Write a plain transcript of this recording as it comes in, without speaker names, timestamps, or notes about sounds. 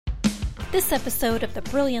This episode of the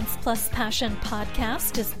Brilliance Plus Passion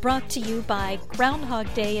podcast is brought to you by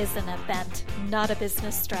Groundhog Day is an event, not a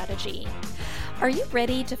business strategy. Are you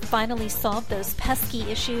ready to finally solve those pesky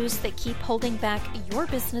issues that keep holding back your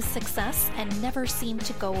business success and never seem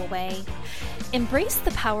to go away? Embrace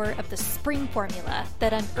the power of the spring formula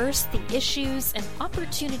that unearths the issues and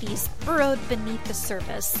opportunities burrowed beneath the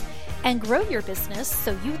surface, and grow your business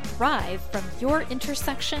so you thrive from your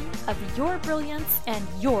intersection of your brilliance and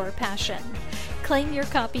your passion. Claim your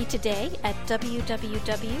copy today at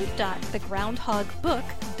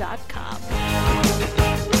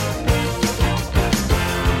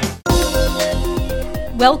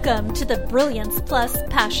www.thegroundhogbook.com. Welcome to the Brilliance Plus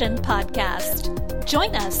Passion podcast.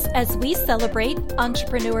 Join us as we celebrate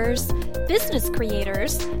entrepreneurs, business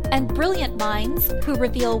creators, and brilliant minds who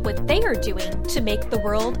reveal what they are doing to make the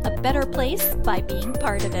world a better place by being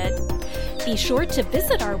part of it. Be sure to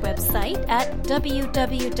visit our website at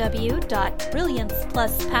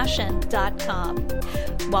www.brilliancepluspassion.com.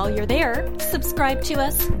 While you're there, subscribe to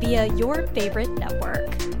us via your favorite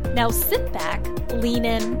network. Now sit back, lean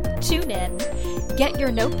in, tune in, get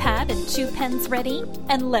your notepad and 2 pens ready,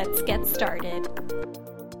 and let's get started.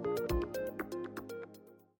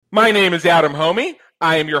 My name is Adam Homey.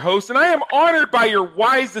 I am your host, and I am honored by your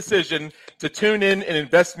wise decision to tune in and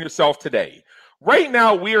invest in yourself today. Right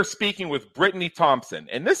now, we are speaking with Brittany Thompson,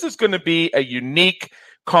 and this is going to be a unique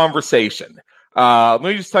conversation. Let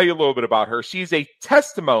me just tell you a little bit about her. She's a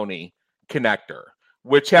testimony connector,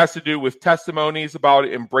 which has to do with testimonies about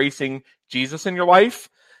embracing Jesus in your life.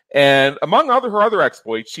 And among her other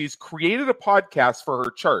exploits, she's created a podcast for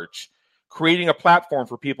her church, creating a platform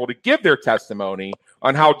for people to give their testimony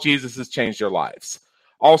on how Jesus has changed their lives.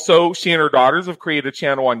 Also, she and her daughters have created a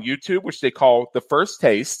channel on YouTube, which they call The First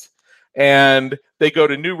Taste. And they go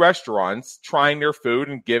to new restaurants, trying their food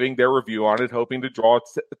and giving their review on it, hoping to draw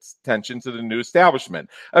its attention to the new establishment.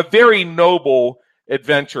 A very noble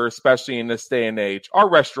adventure, especially in this day and age. Our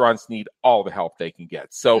restaurants need all the help they can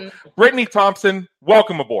get. So, Brittany Thompson,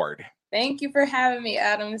 welcome aboard. Thank you for having me,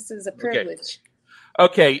 Adam. This is a privilege.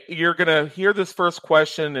 Okay, you're going to hear this first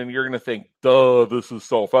question and you're going to think, duh, this is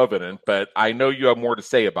self-evident, but I know you have more to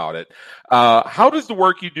say about it. How does the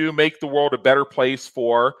work you do make the world a better place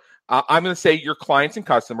for, I'm going to say your clients and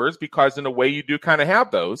customers, because in a way you do kind of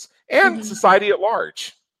have those, and society at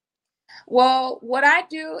large? Well, what I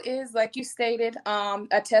do is, like you stated,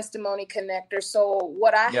 a testimony connector. So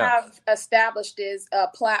what I have established is a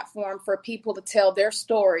platform for people to tell their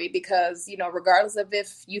story because, regardless of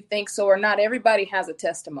if you think so or not, everybody has a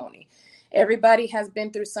testimony. Everybody has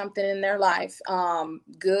been through something in their life,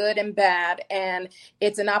 good and bad. And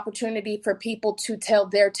it's an opportunity for people to tell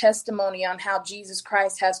their testimony on how Jesus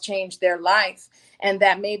Christ has changed their life. And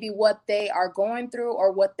that maybe what they are going through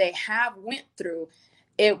or what they have went through,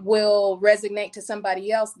 it will resonate to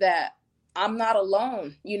somebody else that I'm not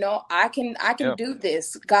alone. I can do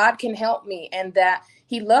this. God can help me, and that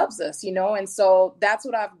he loves us, and so that's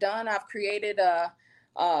what I've done. I've created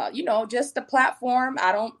just a platform.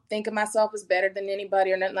 I don't think of myself as better than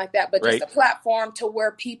anybody or nothing like that, but just a platform to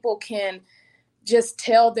where people can just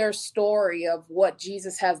tell their story of what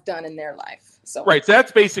Jesus has done in their life. So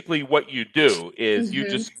that's basically what you do is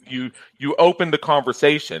you open the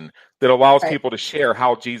conversation that allows people to share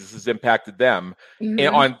how Jesus has impacted them and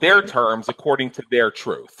on their terms, according to their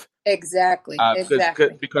truth. Exactly.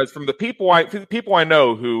 Because from the people I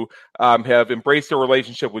know who have embraced their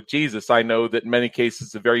relationship with Jesus, I know that in many cases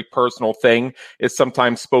it's a very personal thing. It's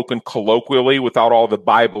sometimes spoken colloquially without all the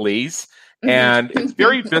Bible-ese. And it's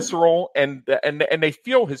very visceral, and they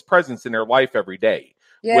feel his presence in their life every day,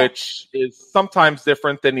 which is sometimes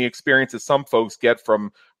different than the experience that some folks get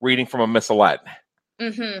from reading from a missalette.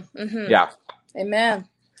 Yeah. Amen.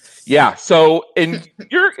 Yeah. So in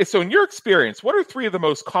your experience, what are 3 of the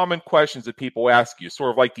most common questions that people ask you, sort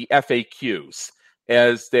of like the FAQs,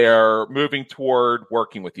 as they're moving toward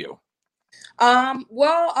working with you?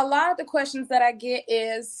 Well, a lot of the questions that I get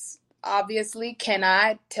is, obviously, can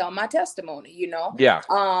I tell my testimony? Yeah.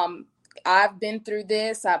 I've been through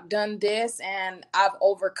this, I've done this, and I've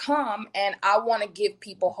overcome, and I want to give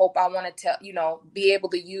people hope. I want to tell, be able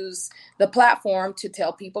to use the platform to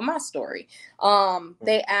tell people my story.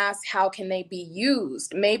 They ask, how can they be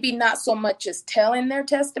used? Maybe not so much as telling their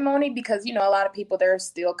testimony, because, a lot of people, they're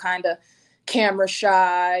still kind of camera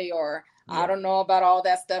shy, or I don't know about all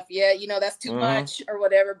that stuff yet. That's too much or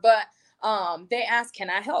whatever. But they ask,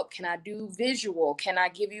 can I help? Can I do visual? Can I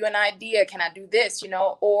give you an idea? Can I do this?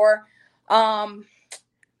 Or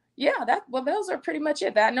Yeah, those are pretty much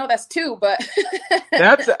it. I know that's two, but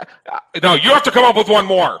That's no, you have to come up with one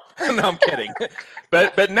more. No, I'm kidding.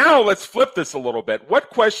 But now let's flip this a little bit. What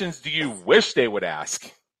questions do you wish they would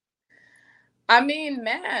ask? I mean,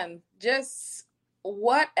 man, just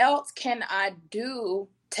what else can I do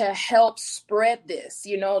to help spread this?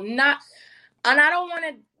 Not, and I don't want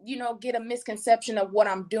to, get a misconception of what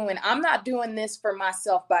I'm doing. I'm not doing this for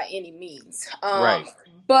myself by any means. Right.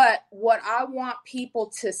 But what I want people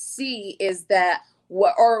to see is that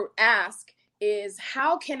or ask is,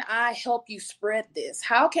 how can I help you spread this?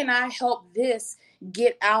 How can I help this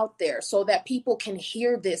get out there so that people can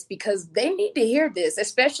hear this? Because they need to hear this,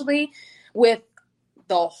 especially with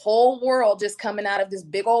the whole world just coming out of this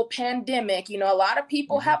big old pandemic. A lot of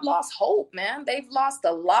people have lost hope, man. They've lost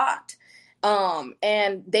a lot.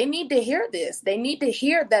 And they need to hear this. They need to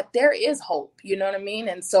hear that there is hope. You know what I mean?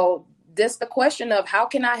 And so this the question of, how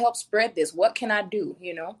can I help spread this? What can I do?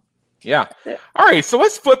 Yeah. All right. So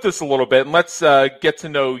let's flip this a little bit and let's get to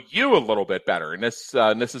know you a little bit better. And this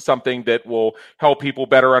is something that will help people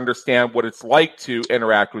better understand what it's like to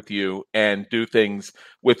interact with you and do things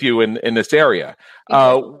with you in this area.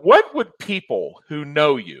 What would people who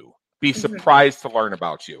know you be surprised to learn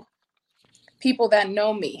about you? People that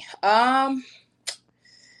know me.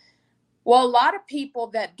 Well, a lot of people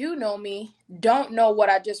that do know me don't know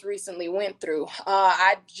what I just recently went through.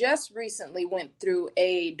 I just recently went through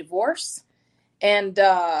a divorce, and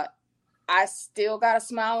I still got a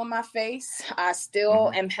smile on my face. I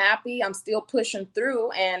still am happy. I'm still pushing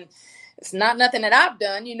through, and it's not nothing that I've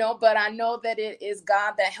done, but I know that it is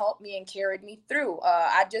God that helped me and carried me through.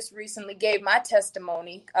 I just recently gave my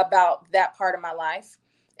testimony about that part of my life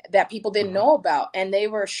that people didn't know about, and they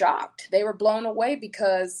were shocked. They were blown away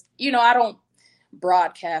because, I don't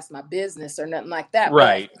broadcast my business or nothing like that.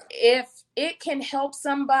 Right. But if it can help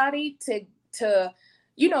somebody to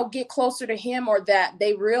get closer to him, or that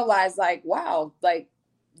they realize like, wow, like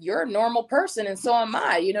you're a normal person and so am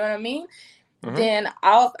I, you know what I mean? Then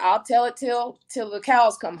I'll tell it till the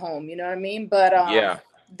cows come home, you know what I mean? But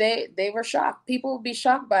they were shocked. People would be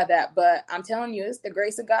shocked by that, but I'm telling you, it's the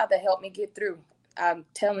grace of God that helped me get through. I'm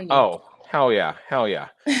telling you. Oh, hell yeah. What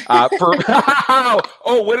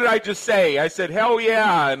did I just say? I said, hell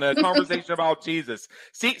yeah, in a conversation about Jesus.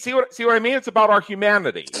 See what I mean? It's about our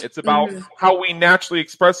humanity. It's about how we naturally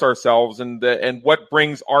express ourselves and what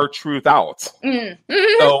brings our truth out.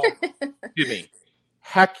 So, excuse me.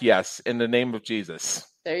 Heck yes, in the name of Jesus.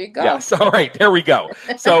 There you go. Yes. All right. There we go.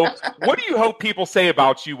 So what do you hope people say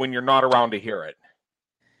about you when you're not around to hear it?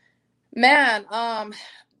 Man,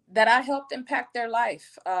 that I helped impact their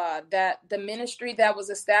life, that the ministry that was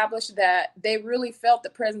established, that they really felt the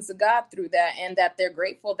presence of God through that, and that they're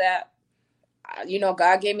grateful that,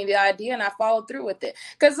 God gave me the idea and I followed through with it.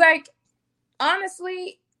 Because, like,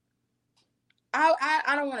 honestly, I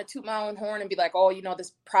don't want to toot my own horn and be like, oh,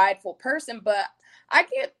 this prideful person, but I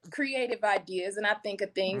get creative ideas and I think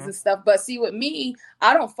of things and stuff. But see, with me,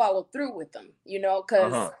 I don't follow through with them,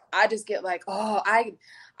 because I just get like, oh,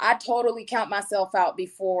 I totally count myself out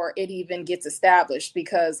before it even gets established,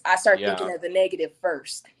 because I start thinking of the negative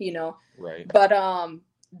first, Right. But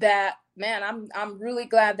that, man, I'm really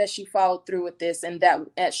glad that she followed through with this, and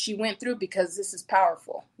that she went through, because this is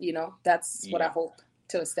powerful. That's what I hope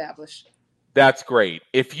to establish. That's great.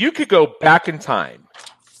 If you could go back in time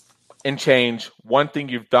and change one thing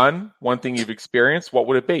you've done, one thing you've experienced, what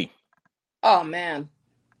would it be? Oh man,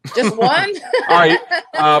 just one? All right.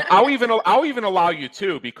 I'll even allow you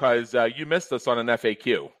two, because you missed us on an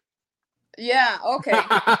FAQ. Yeah. Okay.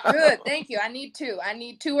 Good. Thank you. I need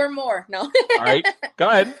two or more. No. All right. Go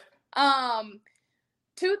ahead.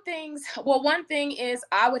 Two things. Well, one thing is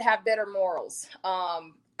I would have better morals.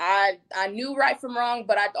 I knew right from wrong,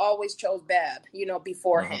 but I always chose bad,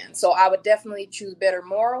 beforehand. So I would definitely choose better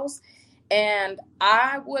morals, and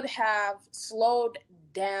I would have slowed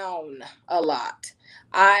down a lot.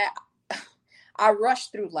 I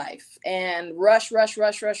rushed through life and rush.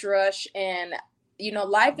 And,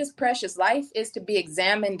 life is precious. Life is to be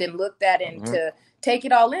examined and looked at and to take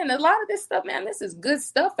it all in. A lot of this stuff, man, this is good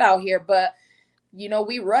stuff out here, but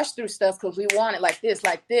we rush through stuff because we want it like this.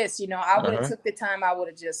 I would have took the time. I would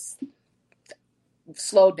have just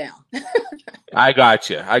slowed down. I got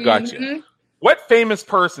you. What famous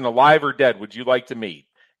person, alive or dead, would you like to meet?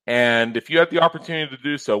 And if you had the opportunity to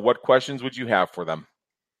do so, what questions would you have for them?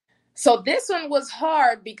 So this one was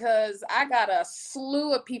hard because I got a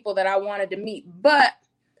slew of people that I wanted to meet. But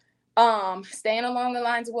staying along the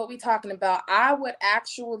lines of what we're talking about, I would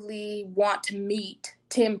actually want to meet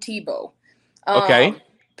Tim Tebow. Okay.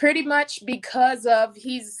 Pretty much because of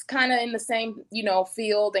he's kind of in the same,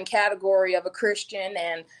 field and category of a Christian,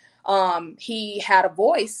 and he had a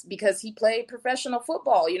voice because he played professional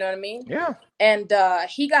football, you know what I mean? Yeah. And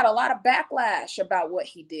he got a lot of backlash about what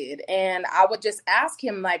he did. And I would just ask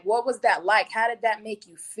him, like, what was that like? How did that make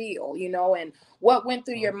you feel? And what went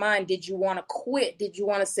through your mind? Did you want to quit? Did you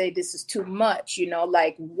want to say this is too much?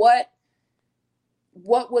 Like what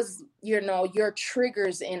was, your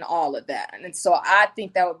triggers in all of that? And so I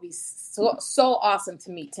think that would be so awesome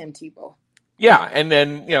to meet Tim Tebow. Yeah, and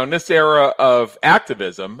then in this era of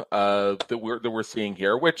activism that we're seeing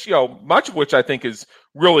here, which much of which I think is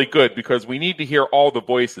really good, because we need to hear all the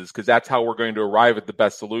voices, because that's how we're going to arrive at the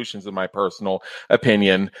best solutions, in my personal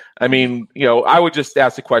opinion. I mean, I would just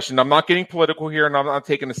ask the question. I'm not getting political here, and I'm not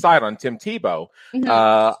taking a side on Tim Tebow.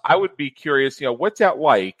 Mm-hmm. I would be curious, what's that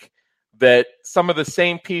like? That some of the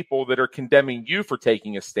same people that are condemning you for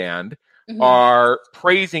taking a stand are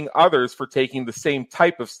praising others for taking the same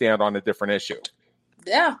type of stand on a different issue.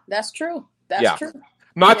 Yeah, that's true. That's true.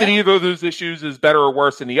 Not that either of those issues is better or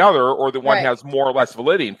worse than the other, or that one has more or less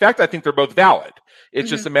validity. In fact, I think they're both valid. It's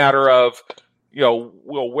just a matter of,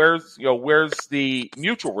 where's the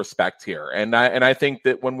mutual respect here? And I think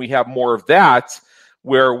that when we have more of that,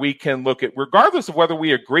 where we can look at, regardless of whether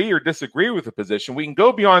we agree or disagree with the position, we can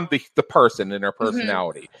go beyond the person and their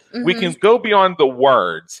personality. We can go beyond the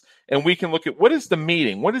words, and we can look at what is the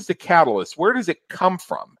meaning, what is the catalyst, where does it come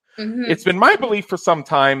from? It's been my belief for some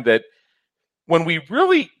time that when we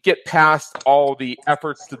really get past all the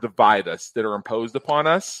efforts to divide us that are imposed upon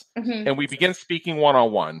us, and we begin speaking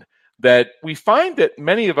one-on-one, that we find that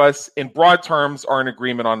many of us, in broad terms, are in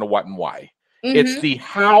agreement on the what and why. It's the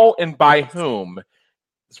how and by whom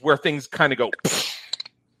is where things kind of go.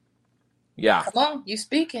 Yeah. Come on, you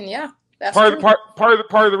speaking? Yeah. That's part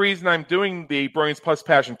of the reason I'm doing the Brilliance Plus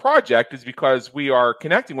Passion project is because we are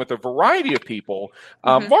connecting with a variety of people,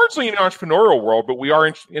 largely in the entrepreneurial world, but we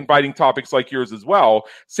are inviting topics like yours as well,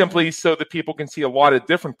 simply so that people can see a lot of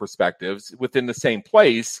different perspectives within the same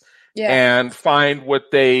place and find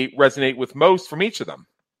what they resonate with most from each of them.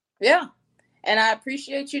 Yeah, and I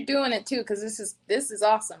appreciate you doing it too, because this is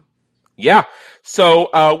awesome. Yeah. So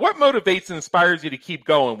what motivates and inspires you to keep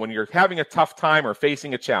going when you're having a tough time or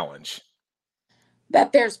facing a challenge?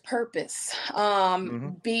 That there's purpose,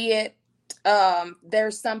 be it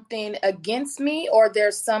there's something against me, or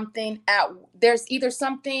there's either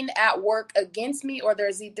something at work against me, or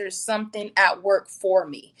there's either something at work for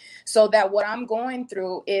me. So that what I'm going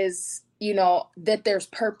through is, that there's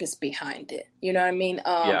purpose behind it. You know what I mean?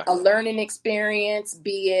 A learning experience,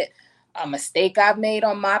 be it a mistake I've made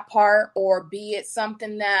on my part, or be it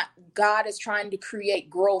something that God is trying to create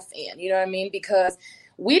growth in. You know what I mean? Because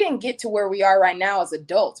we didn't get to where we are right now as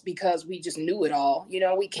adults because we just knew it all.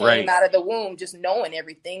 We came out of the womb just knowing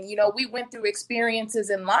everything. We went through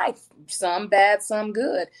experiences in life, some bad, some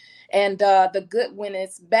good. And the good, when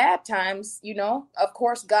it's bad times, of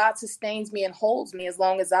course, God sustains me and holds me as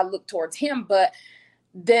long as I look towards him. But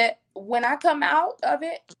that when I come out of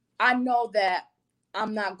it, I know that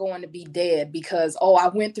I'm not going to be dead because, I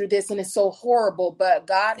went through this and it's so horrible, but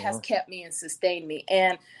God has kept me and sustained me.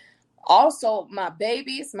 And also my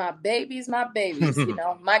babies, my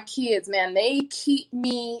my kids, man, they keep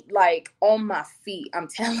me like on my feet. I'm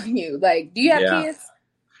telling you. Like, do you have kids?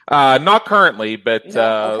 Not currently, but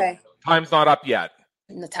okay. Time's not up yet.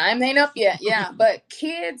 The time ain't up yet. Yeah. But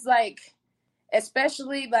kids, like,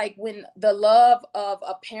 especially like when the love of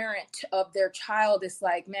a parent of their child is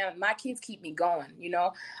like, man, my kids keep me going.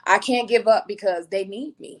 I can't give up because they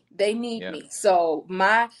need me. They need me. So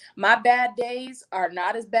my bad days are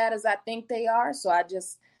not as bad as I think they are. So I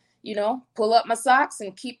just, pull up my socks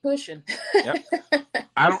and keep pushing.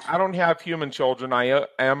 I don't have human children. I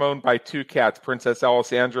am owned by two cats, Princess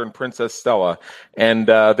Alessandra and Princess Stella. And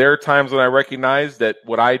there are times when I recognize that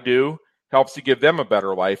what I do helps to give them a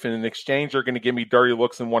better life. And in exchange, they're going to give me dirty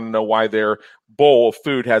looks and want to know why their bowl of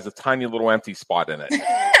food has a tiny little empty spot in it.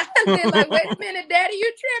 They're like, wait a minute, Daddy,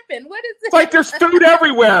 you're tripping. What is it? It's like there's food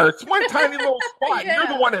everywhere. It's one tiny little spot. You're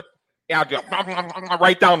the one that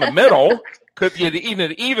right down the middle. Could you eat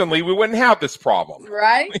it evenly, we wouldn't have this problem.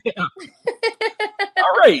 Right.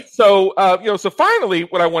 All right. So, so finally,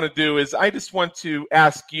 what I want to do is I just want to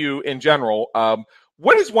ask you in general,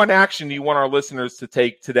 what is one action you want our listeners to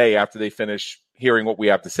take today after they finish hearing what we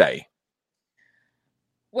have to say?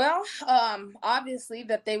 Well, obviously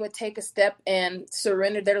that they would take a step and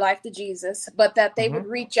surrender their life to Jesus, but that they would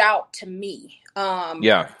reach out to me,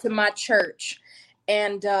 to my church,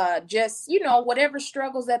 and just, whatever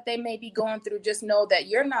struggles that they may be going through, just know that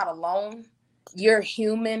you're not alone. You're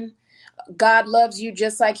human. God loves you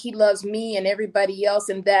just like he loves me and everybody else.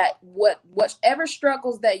 And that whatever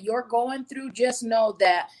struggles that you're going through, just know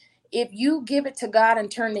that if you give it to God and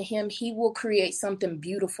turn to him, he will create something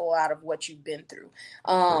beautiful out of what you've been through.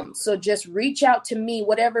 So just reach out to me,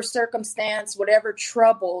 whatever circumstance, whatever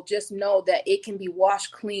trouble, just know that it can be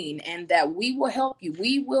washed clean and that we will help you.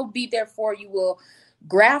 We will be there for you. We'll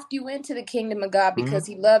graft you into the kingdom of God because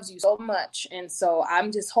he loves you so much. And so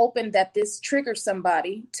I'm just hoping that this triggers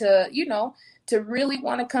somebody to, to really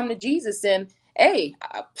want to come to Jesus and, hey,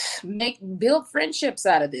 build friendships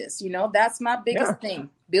out of this. That's my biggest thing,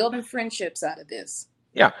 building friendships out of this.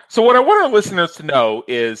 Yeah. So what I want our listeners to know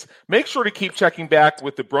is make sure to keep checking back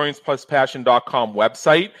with the brilliancepluspassion.com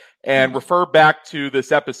website and refer back to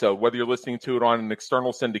this episode, whether you're listening to it on an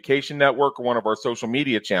external syndication network or one of our social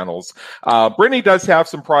media channels. Brittany does have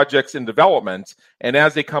some projects in development, and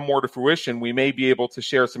as they come more to fruition, we may be able to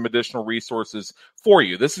share some additional resources for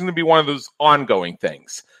you. This is going to be one of those ongoing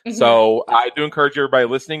things. So I do encourage everybody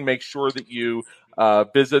listening, make sure that you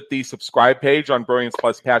visit the subscribe page on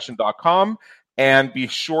brilliancepluspassion.com and be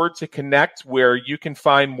sure to connect where you can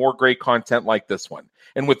find more great content like this one.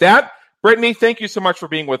 And with that, Brittany, thank you so much for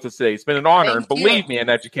being with us today. It's been an honor, and believe me, in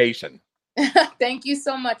education. Thank you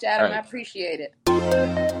so much, Adam. Right. I appreciate it.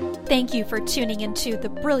 Thank you for tuning into the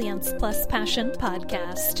Brilliance Plus Passion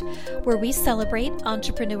podcast, where we celebrate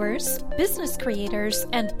entrepreneurs, business creators,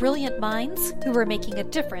 and brilliant minds who are making a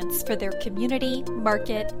difference for their community,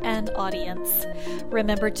 market, and audience.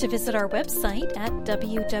 Remember to visit our website at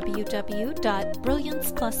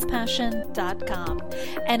www.brilliancepluspassion.com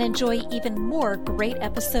and enjoy even more great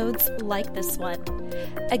episodes like this one.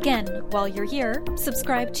 Again, while you're here,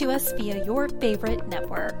 subscribe to us via your favorite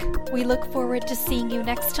network. We look forward to seeing you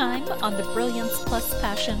next time on the Brilliance Plus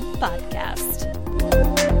Passion podcast.